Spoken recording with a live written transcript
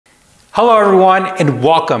Hello everyone and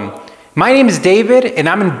welcome. My name is David and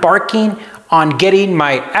I'm embarking on getting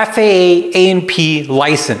my FAA A&P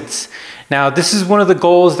license. Now this is one of the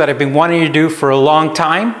goals that I've been wanting to do for a long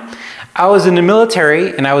time. I was in the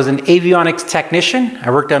military and I was an avionics technician.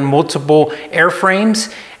 I worked on multiple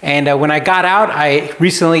airframes, and when I got out, I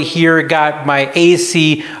recently here got my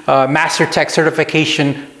ASE Master Tech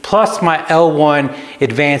certification plus my L1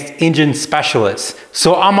 Advanced Engine Specialist.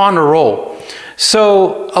 So I'm on a roll.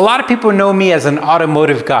 So a lot of people know me as an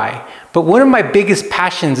automotive guy, but one of my biggest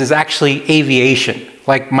passions is actually aviation.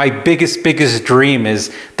 Like my biggest dream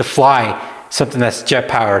is to fly something that's jet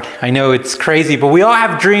powered. I know it's crazy, but we all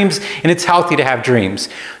have dreams and it's healthy to have dreams.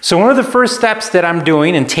 So one of the first steps that I'm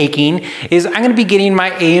doing and taking is I'm gonna be getting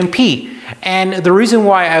my A&P. And the reason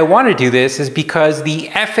why I want to do this is because the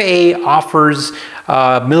FAA offers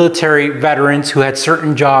military veterans who had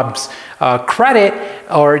certain jobs credit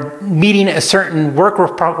or meeting a certain work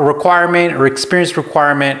requirement or experience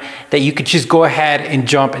requirement that you could just go ahead and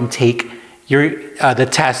jump and take the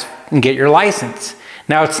test and get your license.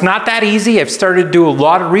 Now it's not that easy. I've started to do a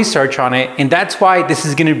lot of research on it, and that's why this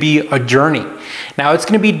is going to be a journey. Now it's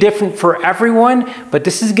going to be different for everyone, but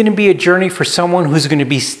this is going to be a journey for someone who's going to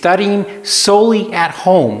be studying solely at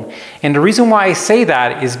home. And the reason why I say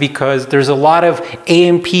that is because there's a lot of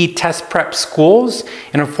A&P test prep schools,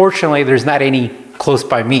 and unfortunately there's not any close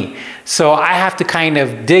by me. So I have to kind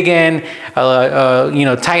of dig in,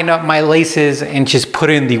 tighten up my laces and just put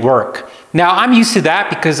in the work. Now I'm used to that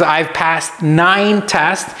because I've passed 9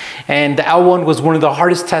 tests, and the L1 was one of the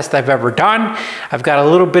hardest tests I've ever done. I've got a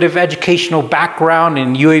little bit of educational background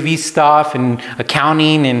in UAV stuff and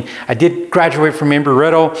accounting, and I did graduate from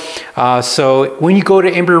Embry-Riddle. So when you go to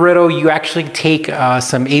Embry-Riddle, you actually take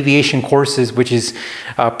some aviation courses, which is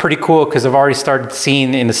pretty cool because I've already started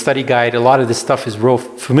seeing in the study guide, a lot of this stuff is real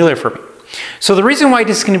familiar for me. So the reason why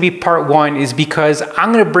this is going to be part 1 is because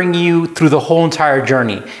I'm going to bring you through the whole entire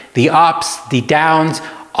journey, the ups, the downs,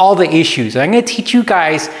 all the issues. I'm going to teach you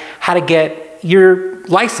guys how to get your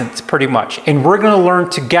license pretty much, and we're going to learn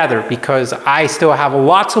together because I still have a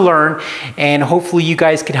lot to learn, and hopefully you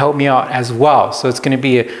guys can help me out as well. So it's going to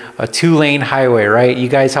be a 2-lane highway, right? You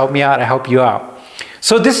guys help me out, I help you out.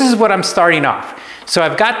 So this is what I'm starting off. So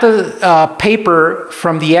I've got the paper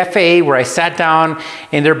from the FAA where I sat down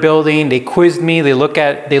in their building. They quizzed me. They looked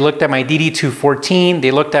at my DD-214.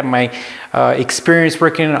 They looked at my experience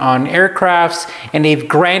working on aircrafts, and they've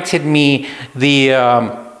granted me the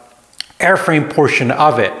airframe portion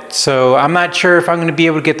of it. So I'm not sure if I'm going to be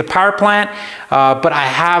able to get the power plant, but I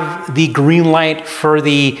have the green light for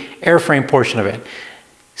the airframe portion of it.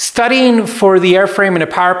 Studying for the airframe and the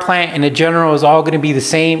power plant in the general is all going to be the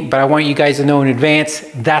same, but I want you guys to know in advance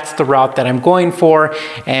that's the route that I'm going for,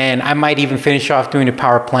 and I might even finish off doing the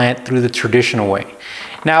power plant through the traditional way.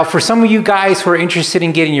 Now, for some of you guys who are interested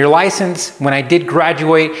in getting your license, when I did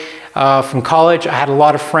graduate from college, I had a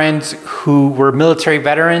lot of friends who were military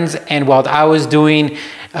veterans, and while I was doing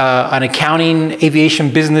an accounting aviation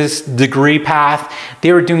business degree path,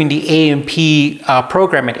 they were doing the A&P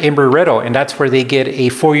program at Embry-Riddle, and that's where they get a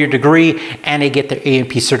 4-year degree and they get their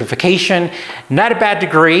A&P certification. Not a bad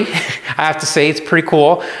degree, I have to say, it's pretty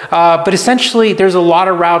cool. But essentially, there's a lot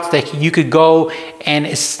of routes that you could go and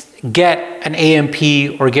get an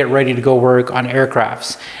A&P or get ready to go work on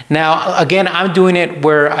aircrafts. Now, again, I'm doing it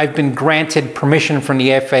where I've been granted permission from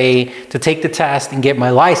the FAA to take the test and get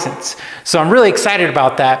my license. So I'm really excited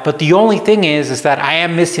about that. But the only thing is that I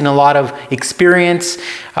am missing a lot of experience.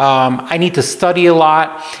 I need to study a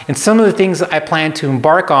lot. And some of the things I plan to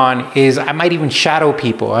embark on is I might even shadow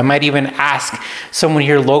people. I might even ask someone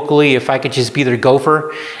here locally if I could just be their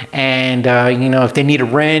gopher. And, if they need a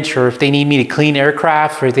wrench or if they need me to clean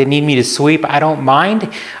aircraft or if they need me to sweep, I don't mind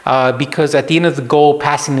because at the end of the goal,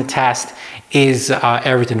 passing the test is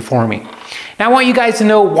everything for me. Now I want you guys to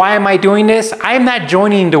know, why am I doing this? I am not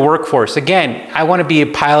joining the workforce. Again, I want to be a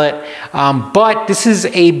pilot, but this is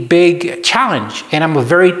a big challenge, and I'm a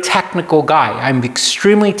very technical guy. I'm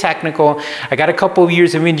extremely technical. I got a couple of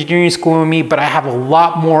years of engineering school with me, but I have a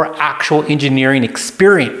lot more actual engineering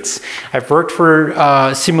experience. I've worked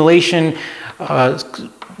for simulation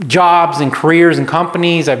jobs and careers and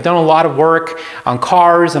companies. I've done a lot of work on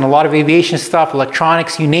cars and a lot of aviation stuff,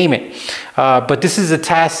 electronics, you name it. But this is a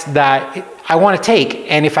test that I want to take,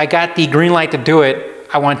 and if I got the green light to do it,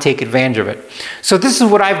 I want to take advantage of it. So this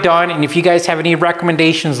is what I've done, and if you guys have any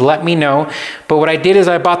recommendations, let me know. But what I did is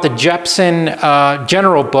I bought the Jepson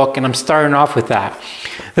general book, and I'm starting off with that.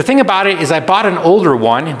 The thing about it is I bought an older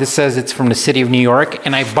one. This says it's from the city of New York,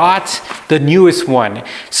 and I bought the newest one.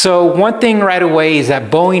 So one thing right away is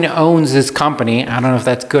that Boeing owns this company. I don't know if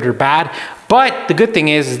that's good or bad, But the good thing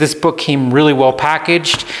is this book came really well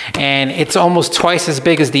packaged, and it's almost twice as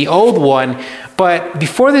big as the old one. But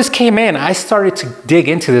before this came in, I started to dig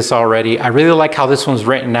into this already. I really like how this one's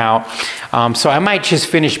written out. So I might just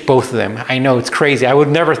finish both of them. I know it's crazy. I would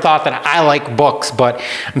never thought that I like books, but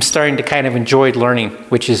I'm starting to kind of enjoy learning,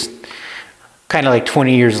 which is kind of like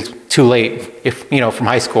 20 years too late, if you know, from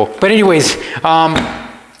high school. But anyways,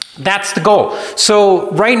 that's the goal.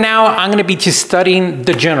 So right now I'm going to be just studying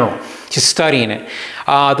the general, just studying it.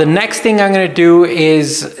 The next thing I'm going to do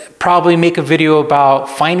is probably make a video about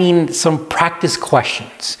finding some practice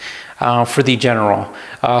questions for the general.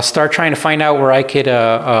 Start trying to find out where I could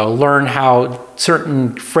learn how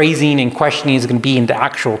certain phrasing and questioning is going to be in the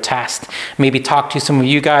actual test. Maybe talk to some of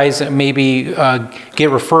you guys, maybe get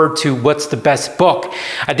referred to what's the best book.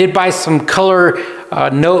 I did buy some color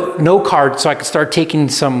note cards so I could start taking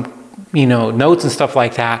some notes and stuff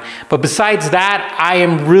like that. But besides that, I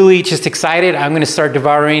am really just excited. I'm going to start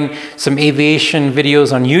devouring some aviation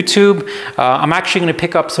videos on YouTube. I'm actually going to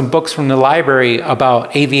pick up some books from the library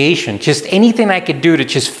about aviation. Just anything I could do to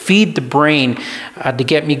just feed the brain to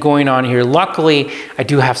get me going on here. Luckily, I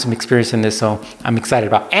do have some experience in this, so I'm excited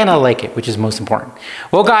about it. And I like it, which is most important.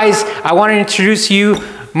 Well, guys, I want to introduce you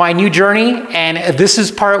my new journey, and this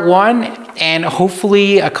is part 1. And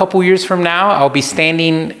hopefully a couple years from now, I'll be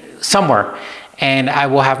standing somewhere and I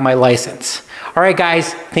will have my license. All right,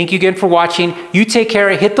 guys, thank you again for watching. You take care.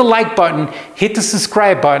 Hit the like button, hit the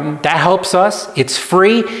subscribe button. That helps us. It's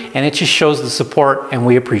free and it just shows the support and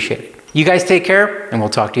we appreciate it. You guys take care and we'll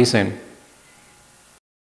talk to you soon.